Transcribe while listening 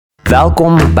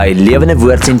Welkom by Lewende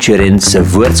Woord Centurion se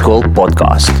Woordskool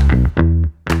podcast.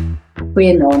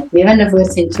 Goeienaand, Lewende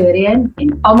Woord Centurion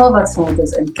en almal wat saam met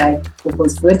ons inkyk op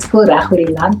ons Woordskool reg oor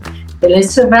die land. Julle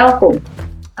is so welkom.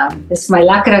 Dit is my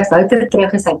lekker dat Wouter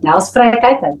terug is uit Nelspreek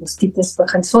uit. Hy het Titus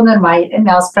begin sonder my in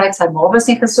Nelspreek. Sy ma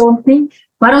was nie gesond nie,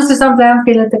 maar ons is dan bly om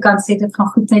vir julle te kan sê dit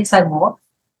gaan goed met sy ma.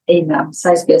 En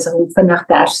sy is besig om vinnig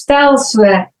te herstel, so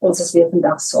ons is weer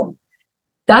vandag saam.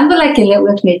 Dan wil ek julle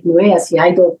ook net nooi, as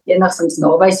jy dalk enigstens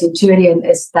naby Centurion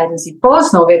is tydens die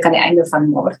Paasnaweek aan die einde van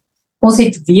Maart. Ons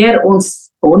het weer ons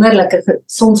wonderlike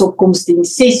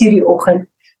sonsopkomsdiens 6:00 die oggend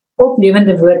op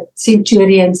Lewende Woord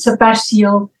Centurion se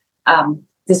perseel.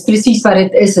 Dis presies wat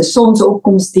dit is, 'n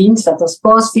sonsopkomsdiens wat ons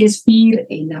Paasfees vier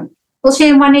en ons wil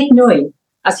jou maar net nooi,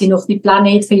 as jy nog nie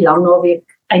planne het vir die lang naweek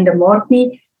einde Maart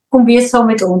nie, kom wees saam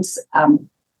met ons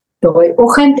daai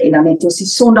oggend en dan het ons die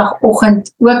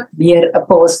Sondagoggend ook weer 'n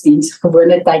Paasdiens,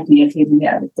 gewone tyd 9:00 in die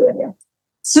auditorium.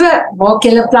 So, maak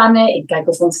julle planne en kyk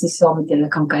of ons nie saam met julle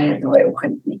kan kuier daai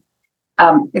oggend nie.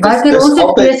 Dis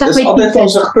altyd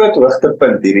ons 'n groot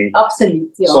hoogtepunt hierdie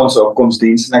absoluut, ja.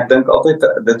 Sonsopkomsdiens en ek dink altyd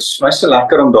dit is my so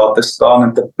lekker om daar te staan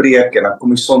en te preek en dan kom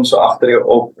die son so agter jou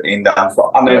op en dan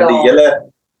verander die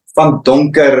hele van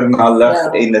donker na lig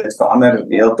en dit verander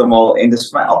heeltemal en dit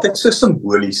is vir my altyd so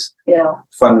simbolies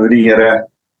van hoe die Here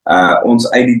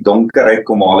ons uit die donkerheid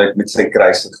kom haal het met sy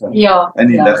kruisiging in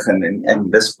die lig en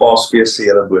dis Paasfees se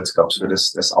hele boodskap, so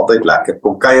dis altyd lekker,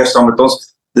 kom kuier saam met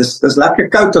ons, dis lekker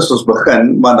koud as ons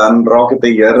begin, maar dan raak dit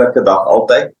 'n heerlike dag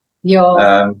altyd,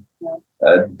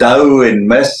 dou en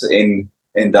mis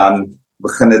en dan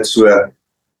begin dit so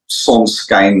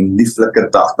sonskyn, lieflike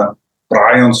dag, dan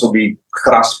braai ons op die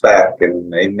grasperk en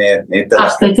net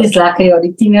ag, dit is lekker, ja,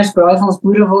 die tieners braai vir ons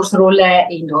boereworsrolle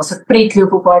en daar's 'n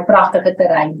pretloop op daai pragtige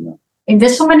terrein. En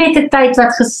dis sommer net 'n tyd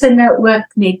wat gesinne ook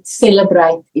net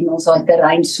celebrate en ons daai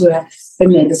terrein so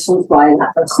binne, dis soms baie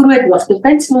lekker. Groot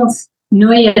hoogtepunt, so ons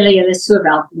nooi julle is so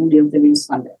welkom om deel te wees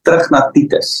van dit. Terug na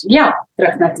Titus. Ja,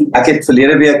 terug na Titus. Ek het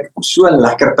verlede week so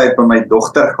lekker tyd by my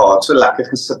dogter gehad, so lekker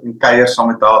gesit en kuier saam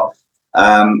met haar.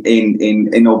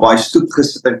 En op baie stoep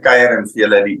gesit en kuier en vir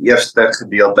julle die eerste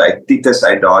gedeelte uit Titus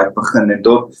uit daai begin en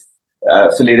tot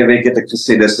verlede week het ek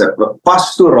gesê dis 'n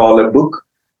pastorale boek,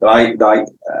 daai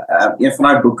een van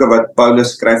daai boeke wat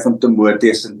Paulus skryf aan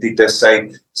Timoteus en Titus,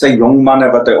 sy jong manne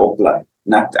wat hy oplei.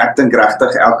 En ek dink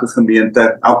regtig elke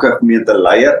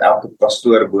gemeenteleier, elke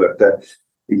pastoor behoort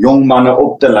jong manne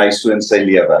op te lei so in sy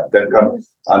lewe. Ek dink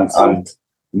aan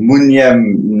Munye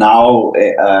nou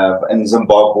in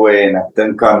Zimbabwe en ek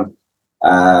dink aan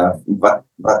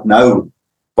wat nou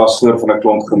pastoor van 'n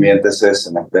klomp gemeentes is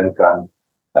en ek dink aan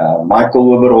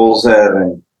Michael Oberholzer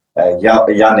en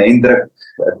Jan Hendrik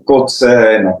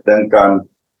Kotse en ek dink aan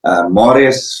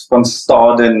Marius van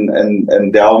Staden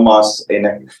in Delmas en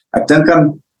ek dink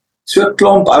aan so 'n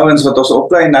klomp ouens wat ons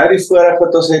oplei nou die voorreg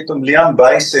wat ons het om Leon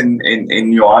Buys en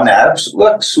Johan Herbs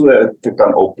ook so te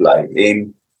kan oplei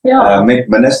en met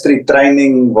ministry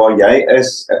training waar jy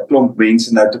is, 'n klomp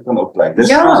mense nou te kan oplei.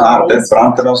 Dis ons hart, dit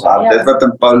brand in ons hart, dit wat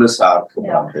in Paulus se hart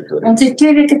gebrand het. Ons het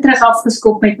 2 weke terug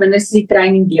afgeskop met ministry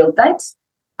training deeltyds.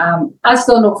 As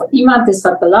daar nog iemand is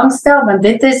wat belangstel, want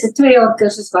dit is 'n 2-jaar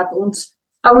kursus wat ons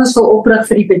ouens wil oprig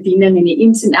vir die bediening en die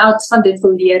ins en outs van dit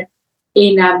wil leer.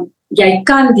 En jy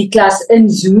kan die klas in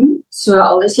Zoom, so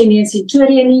al is jy nie in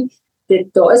Centurion nie,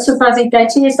 daar is so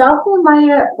fasiliteit, so jy is welkom om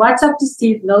my WhatsApp te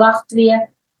stuur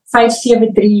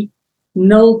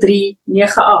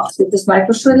 082-573-0398. Dit is my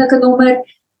persoonlike nommer.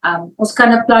 Ons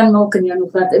kan 'n plan maak en jou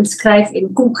nog laat inskryf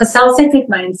en kom gesels met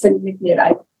my en vind met meer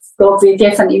uit. Dalk weet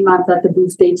jy van iemand wat 'n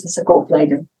behoefte het vir sulke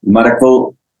opleiding. Maar ek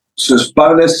wil, soos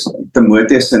Paulus,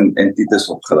 Timoteus en Titus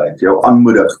opgelei het, jou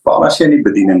aanmoedig, veral as jy in die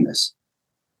bediening is,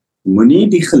 moenie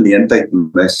die geleentheid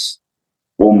mis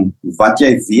om wat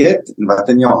jy weet en wat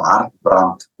in jou hart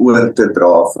brand oor te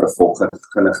dra vir 'n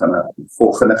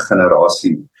volgende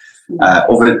generasie.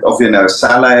 Of jy nou 'n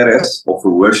selleier is, of 'n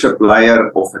worship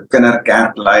leier, of 'n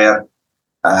kinderkerkleier,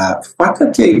 vat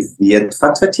wat jy weet,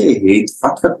 vat wat jy het,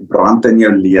 vat wat brand in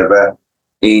jou lewe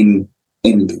en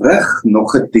rig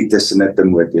nog 'n Titus en 'n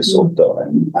Timoteus op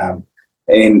daarin.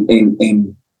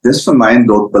 En dis vir my en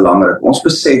lot belangrik. Ons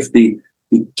besef die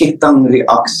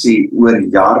kettingreaksie oor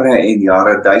jare en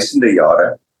jare, duisende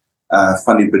jare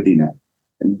van die bediening.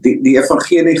 Die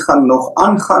evangelie gaan nog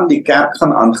aangaan, die kerk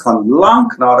gaan aangaan,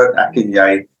 lank nadat ek en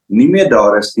jy nie meer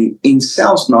daar is nie, en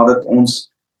selfs nadat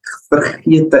ons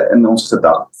vergete in ons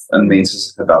gedagtes, in mense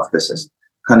se gedagtes is,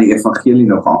 gaan die evangelie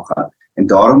nog aangaan. En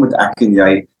daarom moet ek en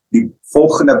jy die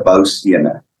volgende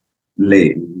boustene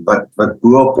lê, wat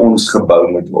bo op ons gebou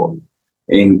moet word.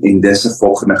 en dis 'n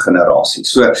volgende generasie.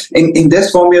 So en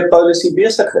dis waarmee Paulus hier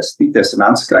besig is, Titus, en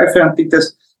dan skryf hy aan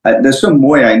Titus, dis so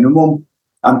mooi, hy noem hom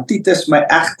aan Titus my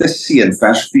egte seun,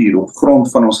 vers 4, op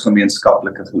grond van ons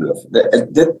gemeenskaplike geloof.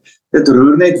 Dit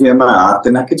roer net weer my hart,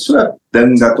 en ek het so 'n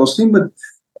ding dat ons nie moet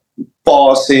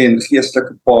pa sê en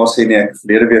geestelike pa sê nie. Ek het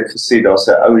verlede week gesê, daar's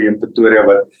 'n ou hier in Pretoria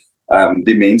wat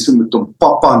die mense moet hom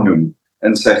papa noem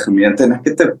in sy gemeente, en ek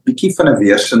het 'n bietjie van 'n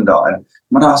weerstand daarin,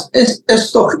 maar daar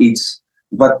is tog iets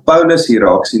wat Paulus hier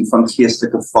raak sien van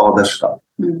geestelike vaderskap,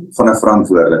 van 'n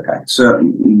verantwoordelikheid. So,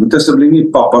 moet asseblief nie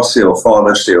papa sê of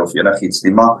vader sê of enigiets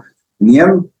nie, maar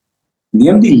neem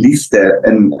die liefde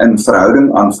in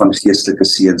verhouding aan van geestelike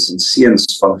seuns en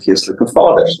seuns van geestelike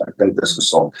vaders. Ek dink dit is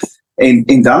gesond.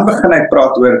 En dan begin hy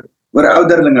praat oor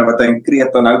ouderlinge wat hy in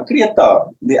Kreta, nou Kreta,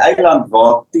 die eiland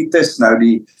waar Titus nou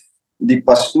die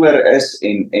pastoor is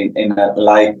en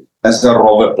hy is 'n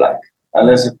rowwe plek.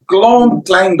 Hulle is 'n klomp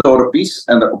klein dorpies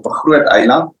op 'n groot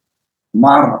eiland,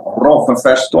 maar rof, in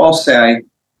vers 12 sê hy,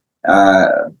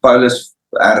 Paulus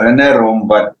herinner hom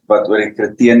wat oor die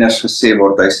Kreteners gesê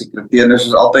word. Hy sê Kreteners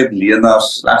is altyd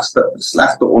leenaars,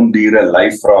 slegte ondiere,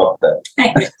 luifrate.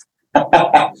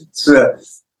 So,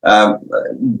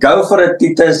 go for it,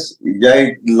 Titus,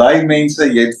 jy lui mense,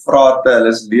 jy het vrate, hulle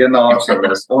is leenaars,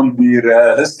 hulle is ondiere,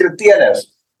 hulle is Kreteners.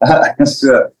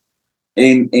 So,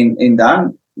 en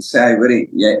dan sê hy, hoorie,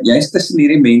 jy is tussen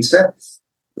hierdie mense,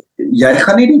 jy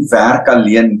gaan nie die werk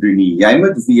alleen doen nie, jy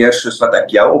moet weer, soos wat ek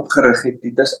jou opgerig het,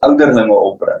 Titus, ouderlinge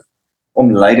oprig,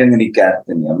 om leiding in die kerk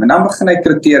te neem. En dan begin hy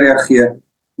kriteria gee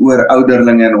oor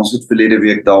ouderlinge, en ons het verlede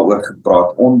week daaroor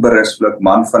gepraat, onberispelik,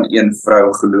 man van een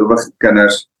vrou, gelowige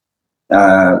kinders,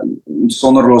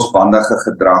 sonder losbandige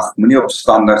gedrag, moenie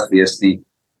opstandig wees nie,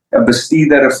 'n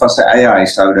bestuurder van sy eie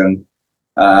huishouding,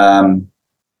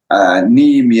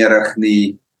 nie meerig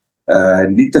nie,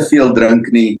 nie te veel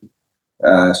drink nie,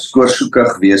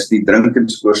 skoorsoekig wees nie, drink en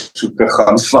skoorsoekig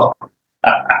gaan slaap.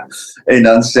 En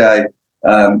dan sê hy,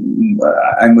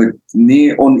 hy moet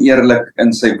nie oneerlik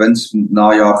in sy wins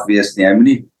najaag wees nie,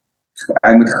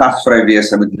 hy moet gasvry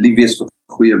wees, hy moet lief wees vir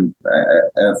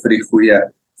die goeie,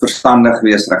 verstandig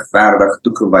wees, regverdig,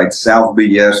 toegewyd,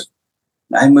 selfbeheers.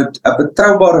 Hy moet 'n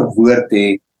betroubare woord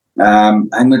hê,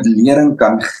 hy moet lering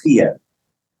kan gee.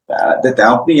 Dit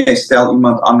help nie, jy stel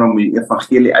iemand aan om die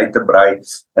evangelie uit te brei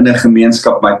in 'n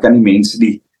gemeenskap, maar hy kan die mense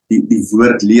die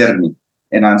woord leer nie.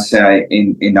 En dan sê hy,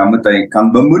 en dan moet hy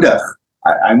kan bemoedig.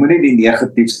 Hy moet nie die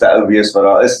negatiefste ou wees wat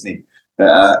daar is nie.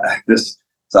 Dis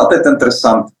altyd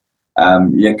interessant.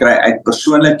 Jy kry uit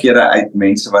persoonlikhede uit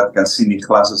mense wat kan sien die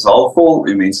glas is half vol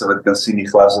en mense wat kan sien die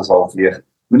glas is half leeg.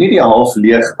 Moenie die half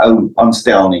leeg ou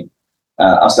aanstel nie,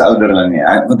 as 'n ouderling nie,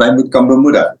 want hy moet kan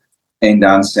bemoedig. En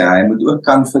dan sê hy moet ook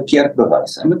kan verkeerd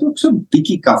bewys. Hy moet ook so 'n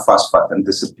bietjie kan vasvat en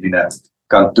dissipline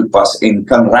kan toepas en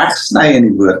kan regsny in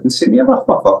die woord en sê nee, wag.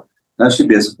 Nou is jy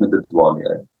besig met dit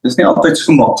dwaallering. Dis nie altyd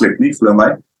so maklik nie, glo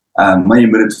my, maar jy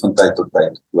moet dit van tyd tot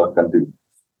tyd ook kan doen.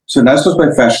 So nou is ons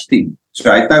by vers 10. So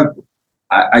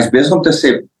hy's besig om te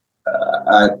sê,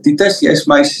 Titus, jy is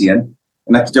my seun,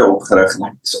 en ek het jou opgerig, en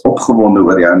ek is opgewonde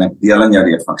oor jou, en ek deel in jou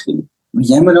die evangelie. Maar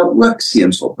jy moet nou ook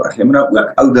seuns oprig, jy moet nou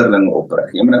ook ouderlinge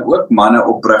oprig, jy moet nou ook manne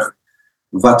oprig,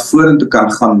 wat vorentoe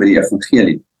kan gaan met die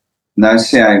evangelie. Nou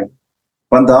sê hy,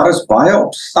 want daar is baie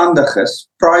opstandiges,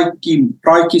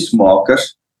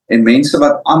 praatjiesmakers, en mense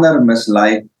wat ander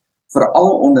mislei,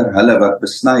 veral onder hulle wat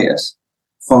besny is,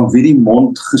 van wie die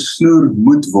mond gesnoer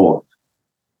moet word.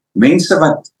 Mense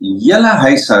wat hele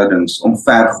huishoudings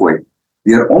omvergooi,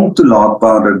 deur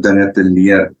ontoelaatbare dinge te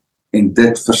leer, en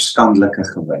dit verstandelike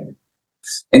gewyn.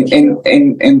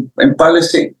 En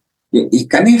Paulus sê, jy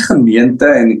kan nie gemeente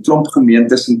en die klomp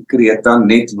gemeentes in Kreta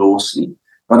net los nie,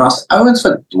 want daar's ouens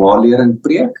wat dwaallering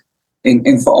preek, en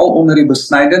veral onder die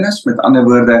besnydenis, met ander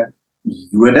woorde,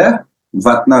 Jode,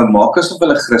 wat nou maak asof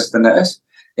hulle Christene is,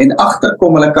 en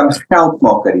agterkom hulle kan geld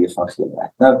maak uit die evangelie.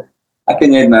 Nou, ek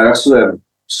en jy het nou so 'n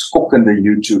skokkende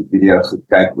YouTube video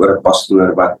gekyk oor 'n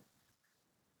pastoor wat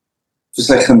vir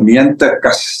sy gemeente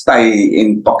kastei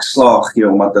en pak slaag gee,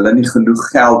 omdat hulle nie genoeg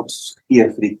geld gee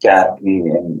vir die kerk nie,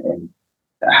 en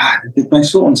dit het my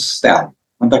so ontstel,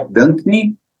 want ek dink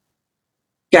nie,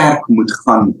 kerk moet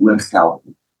gaan oor geld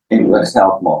nie, en oor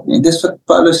geld maak nie, en dis wat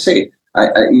Paulus sê,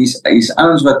 hy is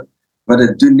ouens wat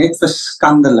dit doen net vir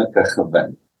skandelike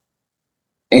gewin,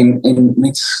 en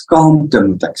met skaamte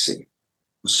moet ek sê,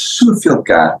 soveel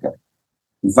kerke,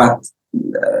 wat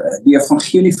die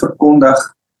evangelie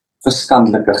verkondig vir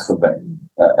skandelike gewin,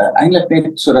 eintlik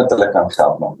net sodat hulle kan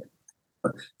geld maak.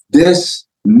 Dis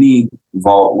nie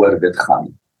waaroor dit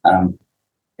gaan.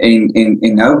 En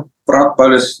nou praat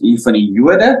Paulus hier van die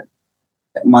Jode,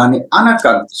 Maar aan die ander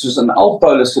kant, soos in al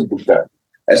Paulus se boeke,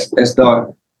 is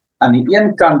daar aan die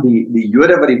een kant die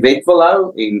Jode wat die wet wil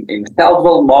hou en geld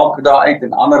wil maak daaruit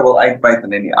en ander wil uitbuit,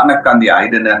 en aan die ander kant die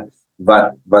heidene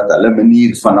wat hulle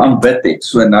manier van aanbid het.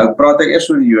 So nou praat hy eers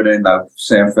oor die Jode en nou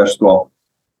sê in vers 12,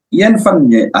 een van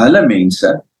hulle mense,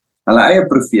 hulle eie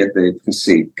profete het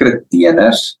gesê,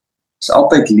 Kreteners is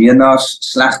altyd leenaars,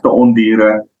 slegte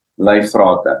ondiere,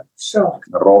 luifrate,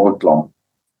 raweklomp.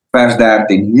 Vers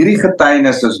 13, hierdie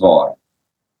getuienis is waar.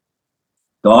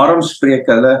 Daarom spreek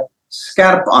hulle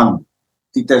skerp aan.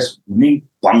 Titus, nie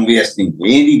bang wees nie,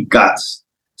 hê die guts,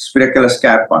 spreek hulle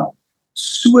skerp aan,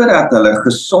 sodat hulle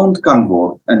gesond kan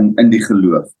word in die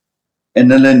geloof,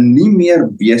 en hulle nie meer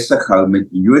besig hou met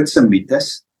Joodse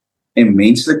mites en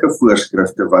menslike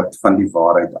voorskrifte wat van die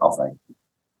waarheid afwyk.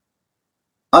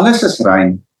 Alles is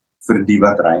rein vir die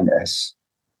wat rein is,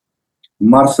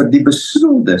 maar vir die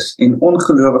besoedeldes en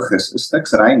ongelowiges is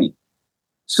niks rein nie.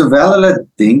 Sowel hulle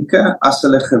denke as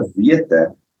hulle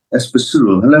gewete is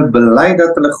besoedel. Hulle bely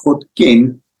dat hulle God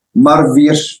ken, maar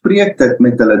weerspreek dit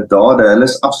met hulle dade. Hulle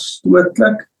is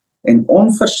afstootlik en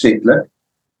onversetlik,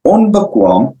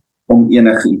 onbekwaam om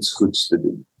enige iets goeds te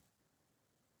doen.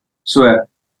 So,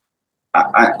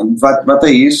 wat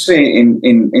hy hier sê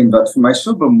en wat vir my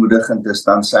so bemoedigend is,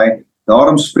 dan sê hy,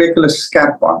 daarom spreek hulle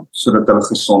skerp aan, sodat hulle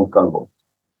gesond kan word.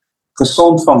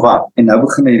 Gesond van wat? En nou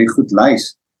begin hy die goed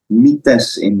lys,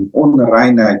 mites en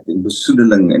onreinheid en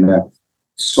besoedeling en 'n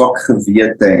swak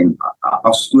gewete en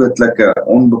afstootlike,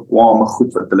 onbekwame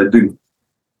goed wat hulle doen.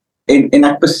 En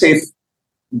ek besef,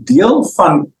 deel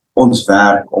van ons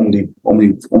werk om die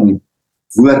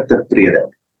woord te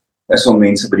predik, is om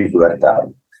mense by die woord te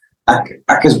hou.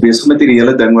 Ek is besig met hierdie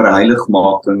hele ding oor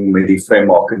heiligmaking, met die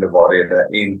vrymakende waarhede,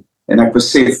 en ek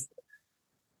besef,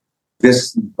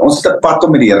 ons het 'n pad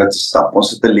om met die Here te stap,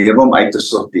 ons het 'n lewe om uit te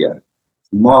sorteer,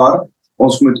 maar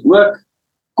ons moet ook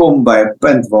kom by 'n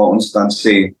punt waar ons dan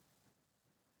sê,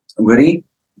 hoorie,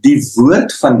 die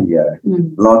woord van die Here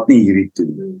laat nie hierdie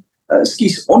toe.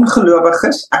 Ekskuus,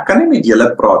 ongelowiges, ek kan nie met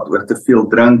julle praat oor te veel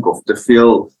drink of te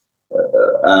veel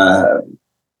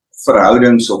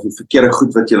verhoudings of die verkeerde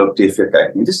goed wat julle op TV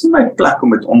kyk nie. Dit is nie my plek om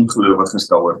met ongelowiges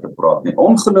daaroor te praat nie.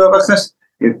 Ongelowiges,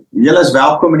 julle is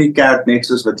welkom in die kerk net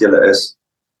soos wat julle is.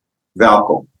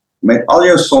 Welkom. Met al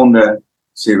jou sonde,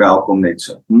 sê welkom net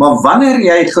so. Maar wanneer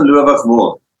jy gelowig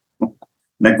word,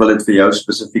 en ek wil dit vir jou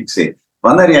spesifiek sê,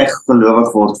 wanneer jy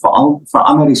gelowig word,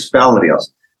 verander die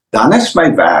spelreëls, dan is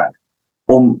my werk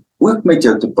om ook met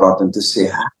jou te praat en te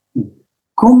sê,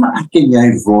 kom ek en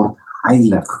jy word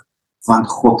heilig, want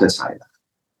God is heilig.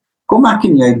 Kom ek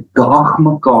en jy daag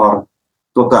mekaar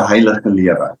tot 'n heilige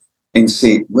lewe en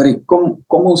sê, hoorie, kom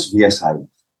ons wees heilig.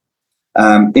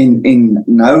 En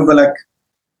nou wil ek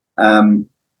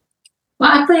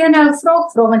maar ek wil jou nou 'n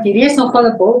vraag vra, want hierdie is nogal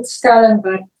 'n boldstelling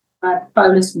wat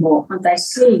Paulus maak, want hy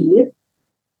sê hier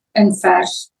in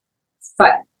vers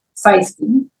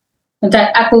 15, want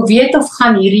ek wil weet of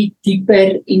gaan hierdie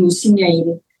dieper en hoe sien jy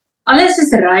hierdie? Alles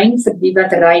is rein vir die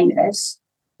wat rein is,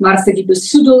 maar vir die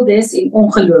besoedeldes en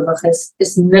ongelowiges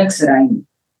is niks rein.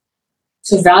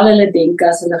 Sowel hulle denke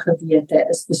as hulle gewete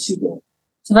is besoedel.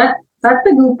 So wat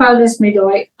bedoel Paulus met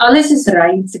daai, alles is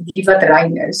rein vir die wat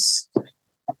rein is?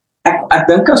 Ek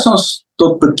dink as ons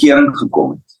tot bekering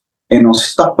gekom het, en ons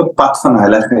stap 'n pad van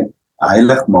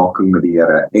heiligmaking met die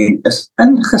Here, en is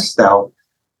ingestel,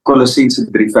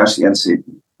 Kolossense 3 vers 1 sê,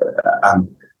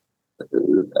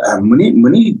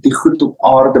 moenie die goed op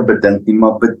aarde bedink nie,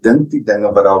 maar bedink die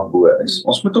dinge wat daar bo is.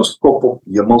 Ons moet ons kop op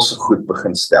hemelse goed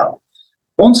begin stel.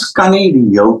 Ons kan nie die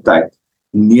hele tyd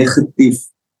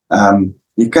negatief,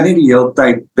 jy kan nie die hele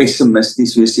tyd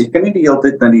pessimisties wees, jy kan nie die hele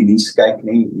tyd na die nuus kyk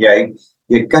nie,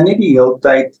 jy kan nie die hele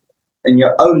tyd in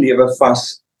jou ou lewe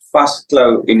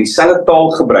vasklou en dieselfde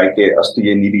taal gebruik as toe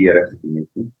jy nie die Here gedien het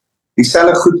nie.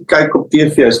 Dieselfde goed kyk op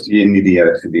TV as toe jy nie die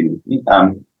Here gedien het nie.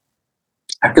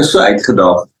 Ek is so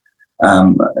uitgedaag,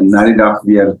 na die dag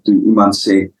weer, toe iemand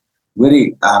sê,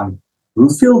 hoorie,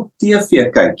 hoeveel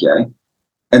TV kyk jy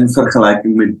in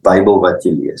vergelyking met Bybel wat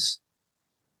jy lees?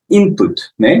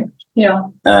 Input, né?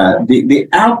 Ja. Die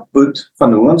output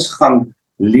van hoe ons gaan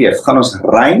leef, gaan ons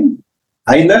rein,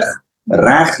 heilig,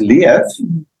 reg leef,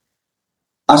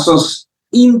 as ons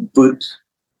input,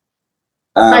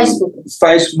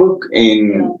 Facebook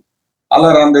en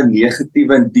allerhande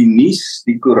negatiewe, die nuus,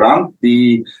 die koerant,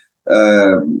 die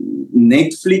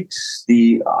Netflix,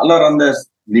 die allerhande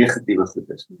negatiewe goed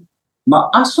is. Maar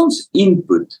as ons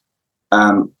input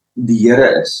die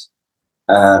Here is,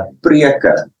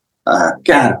 preke,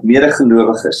 kerk,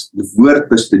 medegelowiges, die woord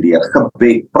bestudeer,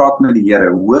 gebed, praat met die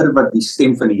Here, hoor wat die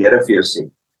stem van die Here vir jou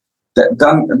sê,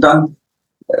 dan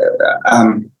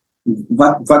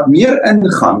wat meer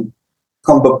ingaan,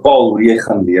 gaan bepaal hoe jy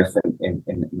gaan leef en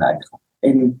uitgaan.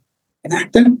 En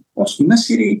ek dink, ons mis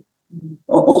hierdie,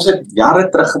 ons het jare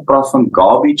terug gepraat van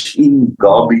garbage in,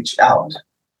 garbage out.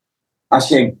 As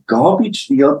jy garbage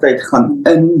die hele tyd gaan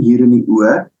in hier in die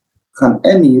oë, gaan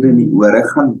in hier in die ore,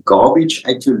 gaan garbage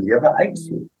uit jou lewe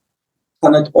uitvoer.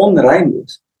 Gaan dit onrein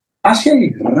wees. As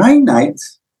jy reinheid,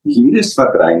 hier is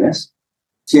wat rein is,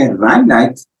 as jy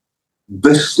reinheid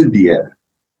bestudeer,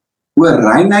 oor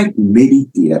reinheid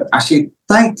mediteer, as jy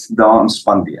tyd daarin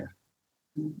spandeer,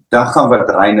 dan gaan wat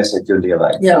rein is uit jou lewe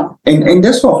uit. Ja. En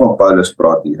dis waarvan Paulus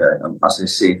praat hier, as hy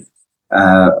sê,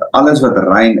 alles wat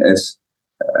rein is,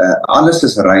 alles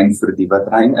is rein vir die wat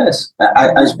rein is.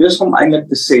 Hy is besig om eintlik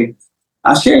te sê,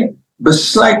 as jy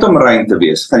besluit om rein te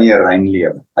wees, gaan jy rein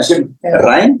lewe. As jy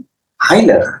rein,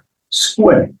 heilig,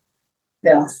 skoon.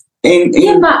 Ja. En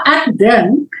Maar ek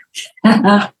dink,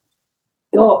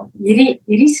 ja,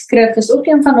 hierdie skrif is ook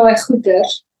een van daai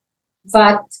goeders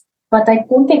wat hy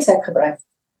konteks uitgebruik.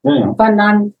 ja, Want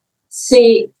dan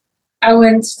sê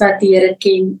ouens wat die Here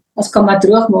ken, ons kan maar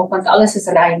droog maak want alles is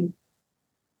rein.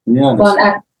 ja, Want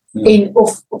ek en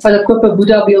of hulle koop 'n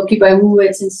Boeddha beeldjie by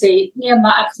Woordskool en sê nee,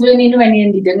 maar ek glo nie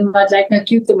in die ding wat lyk nou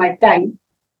cute in my tuin,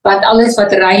 want alles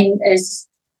wat rein is,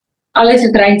 alles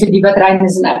is rein vir die wat rein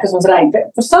is en ek is ons rein.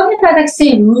 Verstaan jy wat ek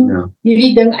sê, hoe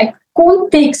hierdie ding uit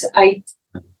konteks uit,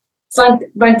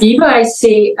 want hier waar hy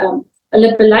sê,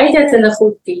 hulle bely dat hulle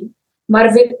God ken,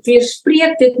 maar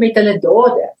weerspreek dit met hulle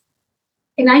dade.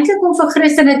 En eintlik om vir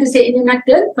Christene te sê, en ek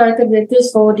dink Wouter, dit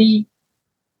is waar die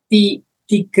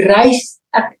grace,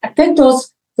 ek dink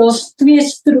daar's drie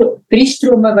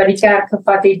strome wat die kerk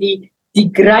gevat het, die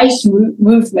grace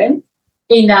movement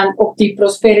en dan op die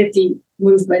prosperity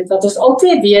movement, wat ons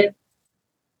altyd weet,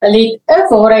 hulle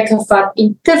het 'n waarheid gevat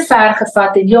en te ver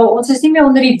gevat en ja, ons is nie meer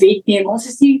onder die wet nie,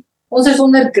 ons is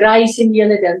onder grace en die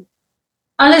hele ding.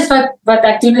 Alles wat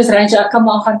ek doen is rein, so ek kan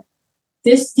maar gaan,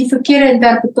 dis die verkeerde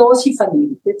interpretasie van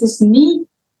hierdie. Dit is nie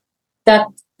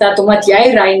dat omdat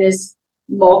jy rein is,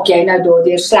 maak jy nou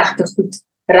daardeur slegte goed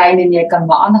rein en jy kan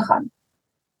maar aangaan.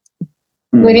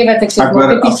 Hoor jy wat ek sê, maak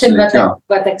dit nie sin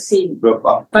wat ek sê.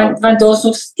 Want daar's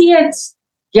nog steeds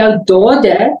jou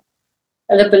dade,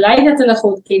 hulle bely dat hulle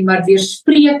God ken, maar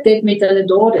weerspreek dit met hulle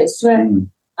dade. So, en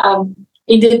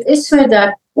dit is so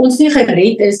dat ons nie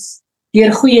gered is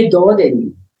deur goeie dade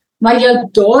nie, maar jou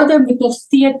dade moet nog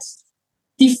steeds,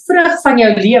 die vrug van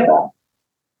jou lewe,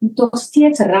 moet nog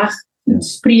steeds reg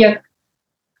spreek.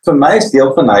 Vir my is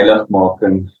deel van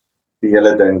heiligmaking die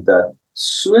hele ding dat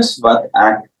soos wat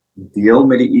ek deel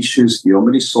met die issues, deel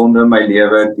met die sonde in my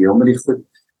lewe, deel met die goed,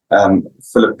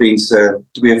 Filippense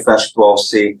 2 vers 12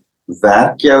 sê,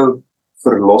 werk jou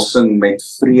verlossing met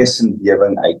vrees en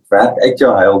bewering uit, werk uit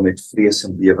jou heil met vrees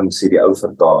en bewering, sê die ou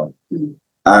vertaling.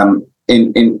 En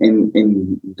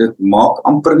dit maak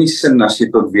amper nie sin as jy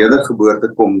tot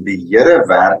wedergeboorte kom, die Here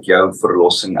werk jou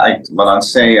verlossing uit, maar dan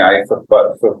sê hy vir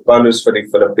Paulus vir die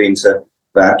Filippense,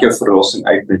 werk jou verlossing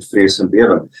uit met vrees en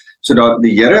bewering. So dat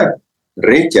die Here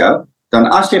red jou, dan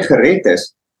as jy gered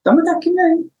is, dan moet ek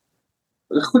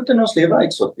goed in ons lewe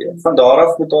uitsorteer. Van daar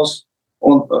af moet ons,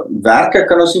 werke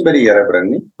kan ons nie by die Here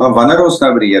bring nie, maar wanneer ons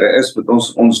nou by die Here is, moet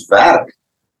ons werk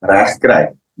reg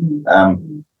kry.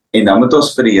 En dan moet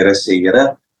ons vir die Here sê,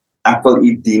 Here, ek wil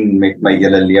U dien met my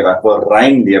hele lewe, ek wil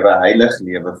rein lewe, heilig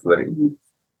lewe voor U.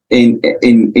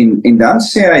 En dan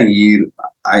sê hy hier,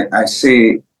 hy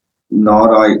sê,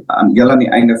 aan die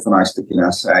einde van daai stukkie,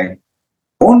 dan sê hy,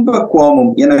 onbekwaam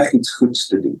om enigiets goeds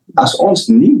te doen. As ons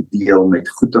nie deel met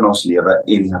goed in ons lewe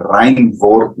en rein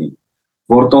word nie,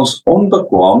 word ons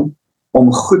onbekwaam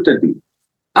om goed te doen.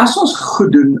 As ons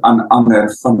goed doen aan ander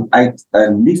vanuit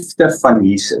 'n liefde van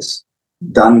Jesus,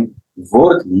 dan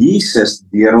word Jesus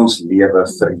deur ons lewe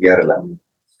verheerlik.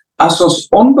 As ons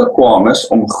onbekwaam is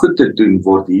om goed te doen,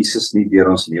 word Jesus nie deur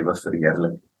ons lewe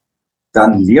verheerlik.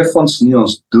 Dan leef ons nie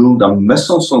ons doel, dan mis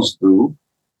ons doel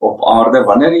op aarde.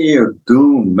 Wanneer jy jou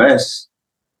doel mis,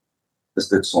 is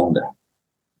dit sonde.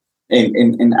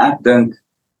 En ek dink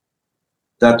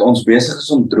dat ons besig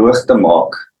is om droog te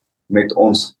maak met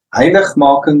ons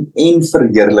heiligmaking en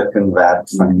verheerliking werk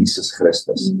van Jesus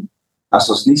Christus. As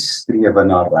ons nie strewe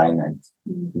na reinheid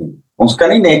nie. Ons kan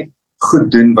nie net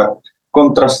goed doen wat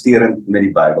kontrasterend met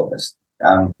die Bybel is.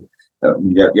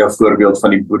 Jou voorbeeld van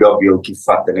die Boeddha beeldjie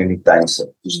vat en in die tuin sit.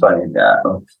 Verstaan jy?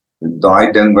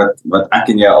 Daai ding wat ek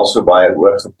en jy al so baie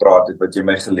oor gepraat het, wat jy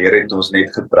my geleer het, ons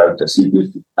net getroud is.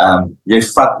 Jy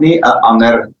vat nie 'n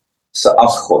ander se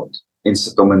afgod en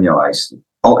sit hom in jou huis nie.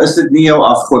 Al is dit nie jou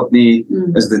afgod nie,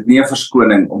 is dit nie 'n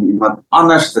verskoning om iemand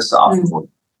anders te se afgod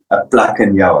 'n plek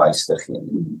in jou huis te gee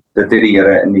nie. Dit het die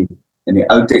Here in die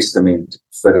Ou Testament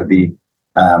vir die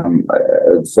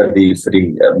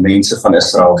mense van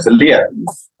Israel geleer.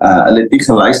 Hulle het nie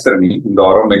geluister nie, en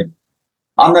daarom het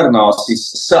ander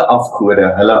nasies se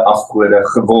afgode, hulle afgode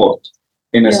geword,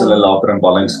 en is hulle later in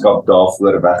ballingskap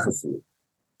daarvoor weggevoer.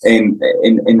 En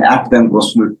ek dink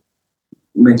ons moet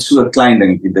met so 'n klein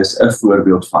dingetjie, dis 'n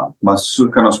voorbeeld van, maar so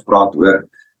kan ons praat oor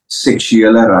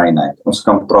seksuele reinheid, ons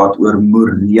kan praat oor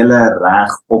morele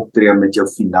reg optree met jou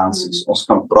finansies, ons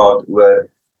kan praat oor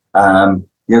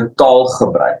jou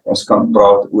taalgebruik, ons kan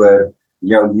praat oor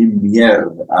jou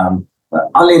humeur,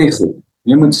 al hierdie goed.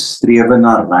 Jy moet strewe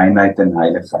na reinheid en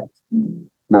heiligheid,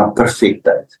 na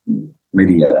perfektheid met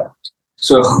die Here.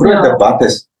 So 'n groot debat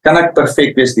is, kan ek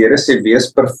perfek wees? Die Here sê,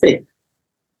 wees perfek,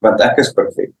 want ek is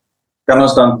perfek. Kan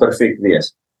ons dan perfek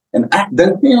wees? En ek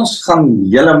dink nie ons gaan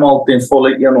heeltemal ten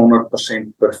volle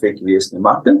 100% perfek wees nie,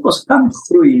 maar ek dink ons kan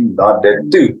groei na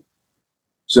dit toe,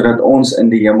 sodat ons in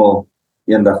die hemel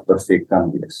eendag perfek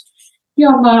kan wees.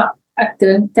 Ja, maar ek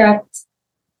dink dat,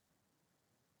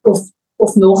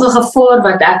 of nog 'n gevaar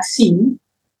wat ek sien,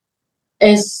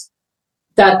 is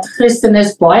dat Christene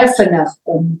is baie vinnig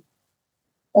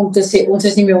om te sê, ons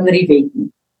is nie meer onder die wet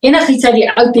nie. Enigiets uit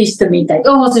die Ou Testament uit,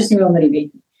 ons is nie meer onder die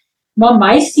wet nie. Maar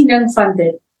my siening van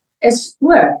dit is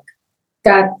ook,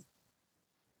 dat,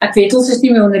 ek weet ons is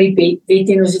nie meer onder die wet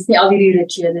en ons het nie al die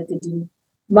rituele te doen,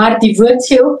 maar die woord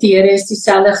sê ook, die Here is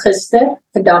dieselfde gister,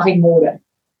 vandag en môre.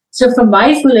 So vir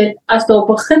my voel dit, as daar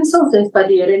beginsels is wat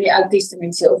die Here in die Ou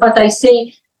Testament sê, of wat hy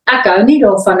sê, ek hou nie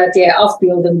daarvan dat jy 'n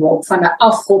afbeelding maak van 'n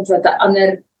afgod wat 'n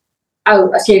ander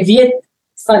as jy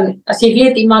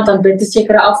weet iemand aanbid 'n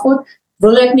sekere afgod,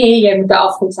 wil ek nie hê jy moet 'n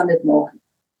afgod van dit maak.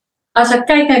 As ek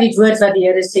kyk na die woord wat die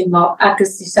Here sê, maar ek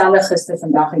is dieselfde gister,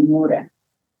 vandag en môre,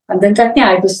 dan dink ek nie,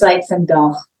 hy besluit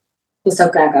vandag, dis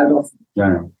ook ek hou daarvan.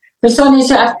 Ja. Persoonlik,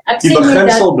 so ek Die sê nie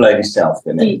beginsel bly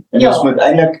dieselfde, nee. En ons moet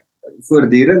eintlik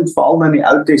voortdurend, veral na die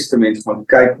Ou Testament, gaan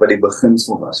kyk wat die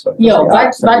beginsel was. Wat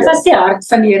was die hart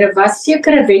van die Here? Was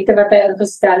sekere wette wat hy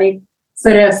ingestel het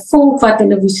vir 'n volk wat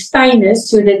in 'n woestyn is,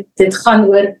 so dit gaan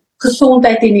oor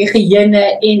gesondheid en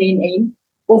higiëne en,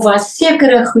 of was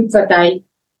sekere goed wat hy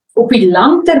op die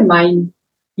langtermyn,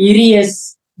 hierdie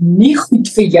is nie goed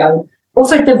vir jou, of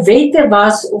dit 'n wette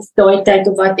was, of daai tyd,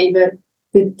 of whatever,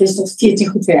 dit is nog steeds nie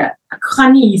goed vir jou. Ek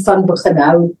gaan nie hiervan begin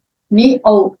hou, nie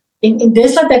al, en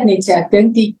dis wat ek net sê, ek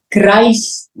dink die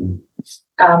kruis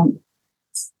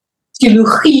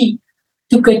teologie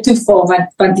toeval,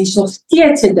 want die is nog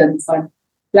steeds 'n ding van,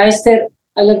 luister,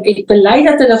 hulle het bely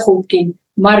dat hulle God ken,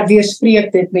 maar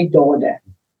weerspreek dit met dade.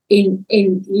 En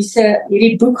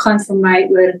hierdie boek gaan vir my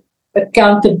oor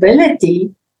accountability,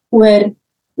 oor,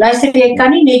 luister, jy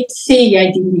kan nie net sê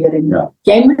jy dien die Here nie.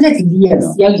 Jy moet dit leef.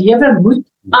 Jou lewe moet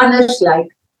anders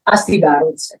lyk as die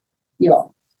wêreld se.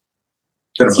 Ja.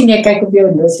 Sien jy kyk op jou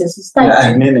horlosie,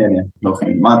 Nee, nog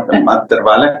nie. Maar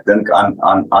terwyl ek dink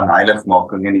aan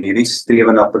heiligmaking en hierdie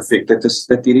strewe na perfektheid, is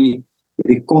dit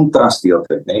hierdie kontras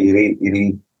deeltyd,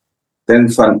 hierdie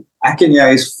ding van, ek en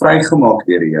jy is vrygemaak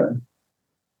deur die Here,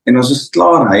 en ons is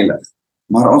klaar heilig,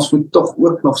 maar ons moet tog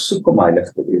ook nog soek om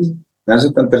heilig te wees. Nou is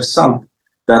dit interessant,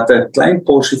 dat 'n klein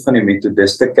porsie van die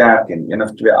Methodiste kerk en een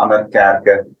of twee ander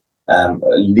kerke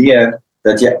leer,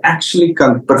 dat jy actually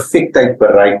kan perfektheid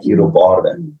bereik hier op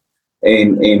aarde.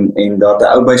 En dat 'n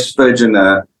ou by Spurgeon,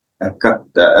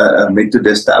 'n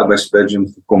Methodiste ou by Spurgeon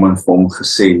gekom en vir hom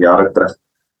gesê, jare terug,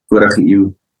 vorige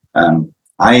eeu,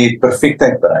 hy het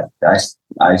perfektheid bereik.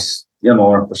 Hy's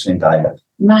 100% heilig.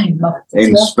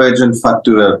 En Spurgeon vat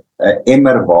toe 'n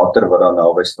emmer water wat daar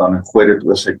naby staan en gooi dit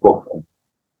oor sy kop om.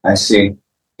 Hy sê,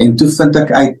 en toe vind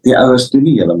ek uit, die ouers doen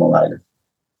nie heeltemal heilig.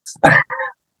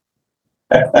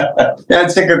 Ja,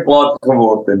 het seker kwaad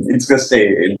geword en iets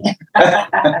gesê.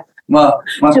 Maar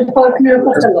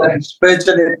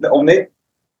Spurgeon het om net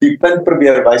die punt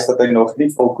probeer wys dat hy nog nie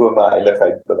volkome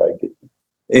heiligheid bereik het.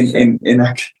 En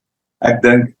ek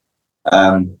dink,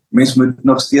 mens moet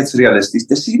nog steeds realisties,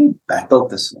 dis hierdie battle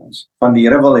tussen ons, van die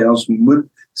Here wil hê ons moet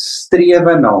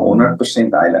strewe na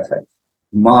 100% heiligheid,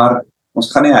 maar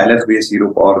ons gaan nie heilig wees hier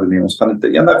op aarde nie, ons gaan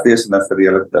dit eendag wees in 'n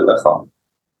verheerlikte liggaam,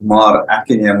 maar ek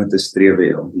en jy moet 'n strewe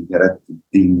hê om die Here te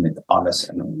dien met alles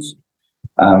in ons.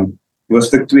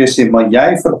 Hoofstuk 2 sê, maar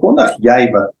verkondig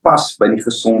jy wat pas by die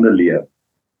gesonde leer.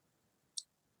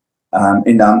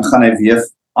 En dan gaan hy weer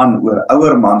aan oor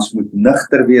ouer mans moet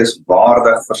nugter wees,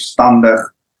 waardig,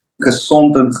 verstandig,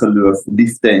 gesond in geloof,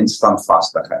 liefde en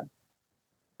standvastigheid.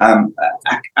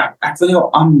 Ek wil jou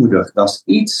aanmoedig, daar's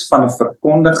iets van 'n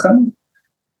verkondiging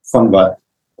van wat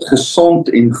gesond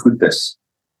en goed is,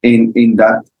 en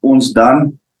dat ons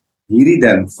dan hierdie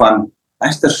ding van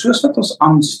luister, soos wat ons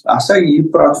as hy hier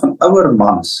praat van ouer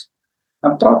mans,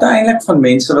 dan praat hy eintlik van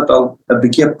mense wat al 'n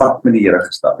bietjie 'n pad met die Here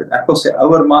gestap het. Ek wil sê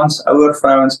ouer mans, ouer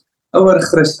vrouens, ouer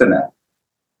Christene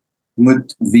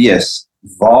moet wees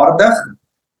waardig,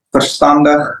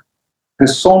 verstandig,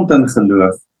 gesond in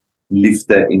geloof,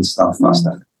 liefde en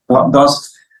standvastig.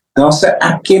 Daar's 'n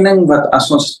erkenning wat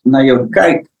as ons na jou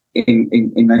kyk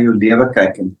en na jou lewe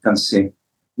kyk en kan sê,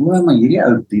 maar hierdie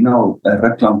ou dien al 'n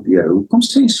ruk lank die Here. Hoekom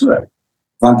sê jy so?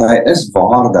 Want hy is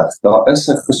waardig, daar is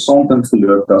 'n gesond in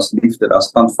geloof, daar's liefde, daar's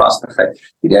standvastigheid.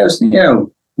 Hierdie ou is nie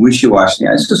jou wishy-washy nie,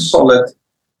 hy is 'n solid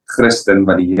Christen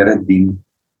wat die Here dien.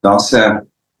 Daar's 'n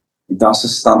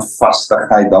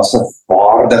standvastigheid, daar's 'n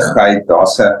waardigheid,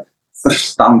 daar's 'n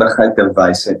verstandigheid, 'n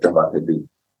wysheid in wat hy doen.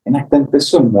 En ek dink dit is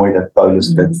so mooi dat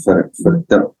Paulus dit vir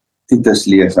Titus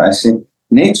lees. Hy sê,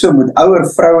 net so moet ouer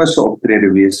vroue se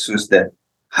optrede wees soos dit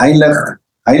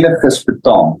heiliges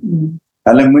betaam.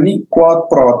 Hulle moenie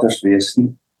kwaadpraters wees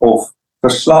nie, of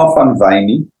verslaaf aan wyn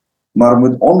nie, maar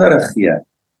moet onderrig gee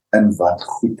in wat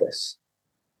goed is.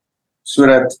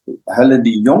 Sodat hulle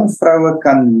die jong vroue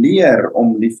kan leer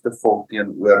om liefdevol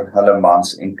teenoor hulle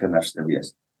mans en kinders te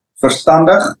wees.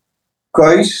 Verstandig,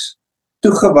 kuis,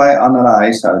 toegewy aan hulle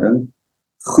huishouding,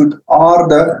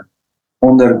 goedaardig,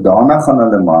 onderdanig aan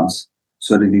hulle mans,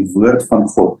 sodat die woord van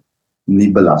God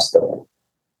nie belasting word.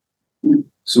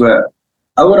 So,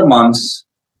 ouer mans,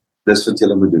 dis wat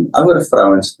julle moet doen. Ouer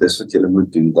vrouens, dis wat julle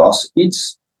moet doen. Daar's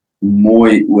iets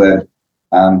mooi oor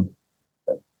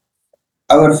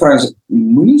ouer vrouens,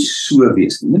 moenie so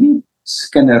wees, moenie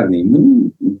skinder nie,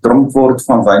 moenie dronk word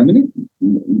van wyn,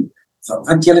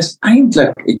 want julle is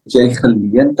eintlik, het jy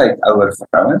geleentheid, ouer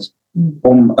vrouens,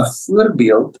 om 'n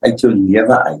voorbeeld uit jou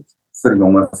lewe uit vir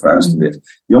jonger vrouens te wees.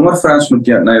 Jonger vrouens moet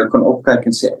jy na jou kan opkyk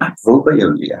en sê, ek wil by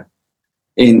jou leer.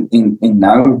 En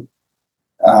nou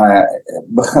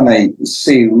begin hy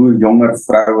sê hoe jonger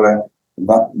vroue,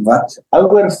 wat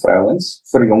ouer vrouens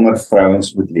vir jonger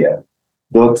vrouens moet leer.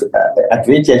 Ek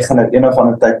weet jy gaan nou een of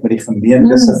ander tyd met die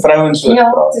gemeente se vrouens oor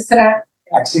praat. Dis reg.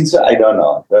 Ek sien so uit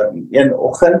daarna, dat een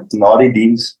oggend na die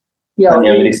diens gaan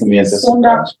jy met die gemeente se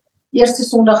vrouens. Eerste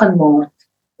Sondag in Maart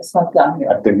is wat plan.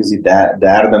 Ek dink is die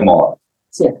 3de Maart.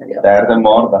 Seker, ja. 3de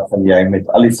Maart, dan gaan jy met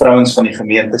al die vrouens van die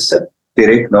gemeente sit,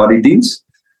 direk na die diens.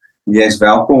 Jy is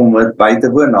welkom om dit by te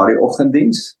woon na die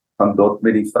oggenddiens, gaan dort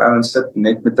met die vrouens sit,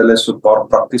 net met hulle so 'n paar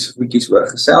praktiese goedjies oor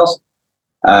gesels.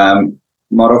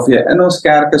 Maar of jy in ons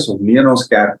kerk is of nie in ons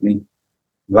kerk nie,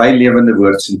 wy lewende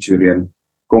woord Centurion,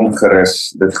 kom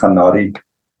gerus, dit gaan na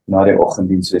die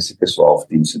oggenddiens wees, ek is so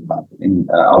 11:10 se kant, en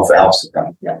 11:11 se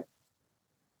kant.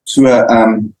 So,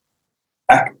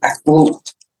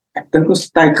 ek dink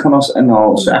ons tyd gaan ons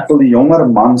inhaal, so ek wil die jonger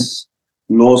mans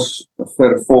los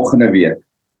vir volgende week,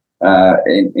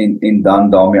 en dan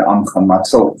daarmee aangaan, maar ek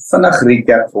sal vinnig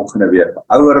recap volgende week.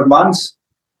 Ouer mans,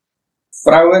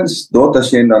 vrouens, tot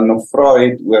as jy dan nog vrae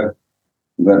het oor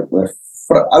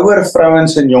ouer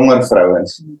vrouens en jonger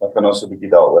vrouens, dan kan ons 'n bietjie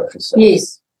daaroor gesê.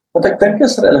 Yes. Wat ek dink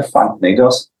is relevant, net,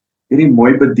 daar's hierdie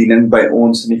mooi bediening by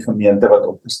ons in die gemeente wat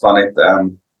opgestaan het,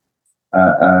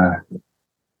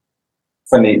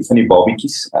 van die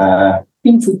babietjies,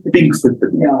 Pinkfoot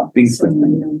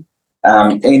bediening.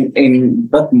 En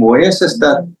wat mooi is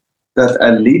dat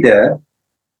 'n leader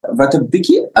wat 'n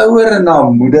bietjie ouer in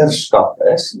haar moederskap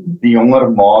is, die jonger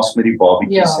ma's met die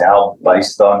babietjies help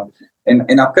bystaan.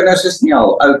 En haar kinders is nie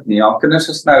al oud nie, haar kinders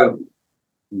is nou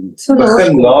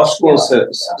begin laerskool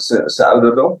se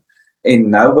ouderdom, en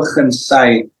nou begin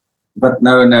sy, wat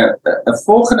nou in 'n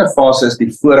volgende fase is,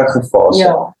 die vorige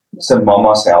fase, sy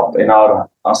mamas help, en haar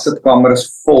sitkamer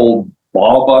is vol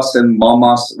babas en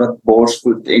mamas wat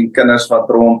borsvoed, en kinders wat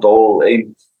rondhol,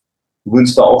 en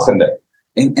woensdagoggende.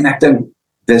 En ek dink,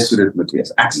 dis hoe dit moet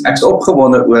wees. Ek's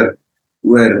opgewonde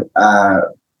oor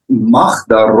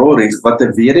Magda Rorig, wat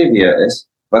 'n weduwee is,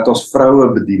 wat ons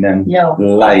vroue bediening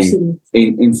lei,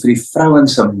 en vir die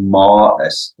vrouens se ma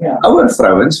is. Ouer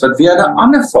vrouens, wat weer 'n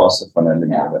ander fase van hulle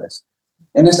lewe is.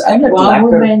 En is eintlik lekker.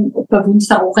 Women op 'n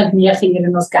woensdagoggend 9:00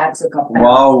 in ons kerk se kapel.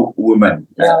 Wow, women.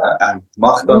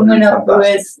 Magda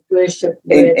worship.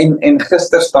 En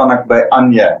gister staan ek by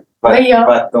Anja,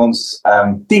 wat ons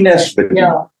tieners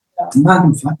bedien.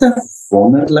 Man, wat 'n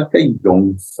wonderlike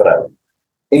jong vrou.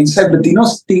 En sy bedien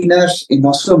ons tieners, en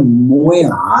daar's so 'n mooi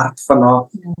hart van haar,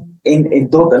 en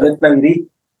tot hulle het nou hierdie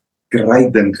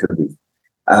great ding gedoen.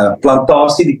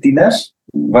 Plantasie, die tieners,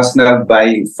 was nou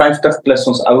by 50 plus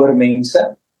ons ouer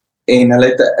mense, en hulle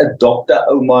het 'n adopte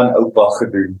ouma en oupa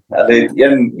gedoen. Hulle het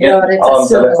een aand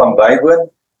hulle gaan bywoon,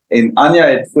 en Anja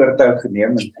het voortou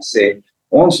geneem en gesê,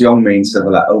 ons jong mense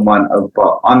wil 'n ouma en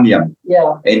oupa aanneem.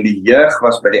 Ja. En die jeug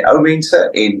was by die ou mense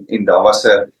en daar was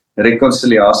 'n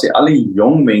rekonsiliasie. Al die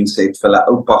jong mense het vir hulle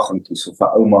oupa gaan kies of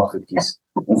 'n ouma gekies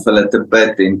om vir hulle te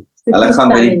bid en hulle gaan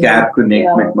by die kerk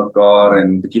connect met mekaar en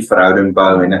 'n bietjie verhouding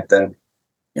bou en ek dink,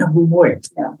 ja, hoe mooi.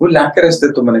 Ja. Hoe lekker is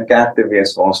dit om in 'n kerk te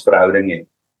wees waar ons verhouding het.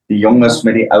 Die jonges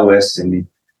met die oues en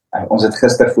ons het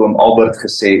gister vir hom Albert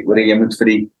gesê, oor jy moet vir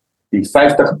die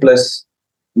 50 plus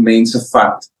mense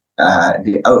vat,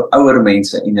 die ouer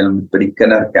mense en hulle moet by die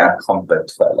kinderkerk gaan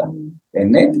bid vir hulle.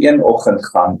 En net een oggend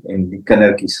gaan en die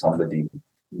kindertjies gaan bedien.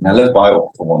 En hulle is baie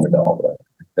opgewonde daaroor.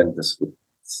 Ek dink dis goed.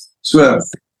 So,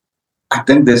 ek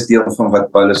dink dis deel van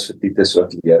wat Paulus vir Titus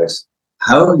ook leer is.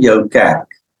 Hou jou kerk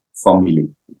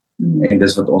familie. En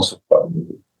dis wat ons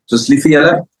doen. So is lief vir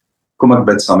julle. Kom ek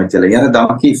bid saam met julle. Here,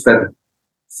 dankie vir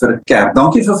kerk.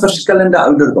 Dankie vir verskillende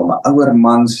ouderdomme. Ouer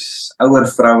mans, ouer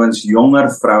vrouens,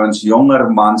 jonger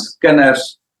mans,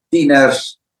 kinders,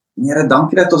 tieners. Here,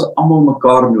 dankie dat ons almal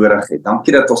mekaar nodig het.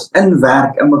 Dankie dat ons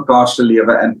inwerk in mekaar se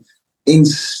lewe en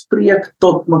spreek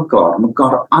tot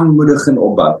mekaar aanmoedig en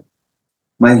opbou.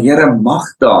 Maar Here,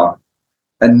 mag daar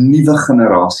 'n nuwe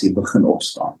generasie begin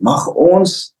opstaan. Mag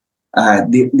ons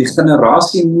die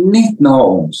generasie net na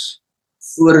ons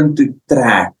vorentoe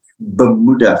trek,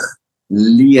 bemoedig,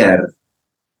 leer,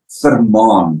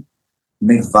 vermaan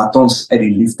met wat ons uit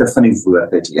die liefde van die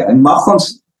woord het. En mag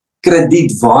ons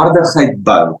kredietwaardigheid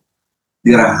bou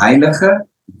deur 'n heilige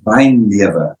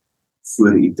wynlewe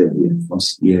voor U te leef.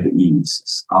 Ons eer U,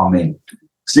 Jesus. Amen.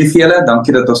 Lief julle,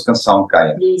 dankie dat ons kan saam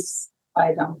kuier. Yes,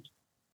 baie dankie.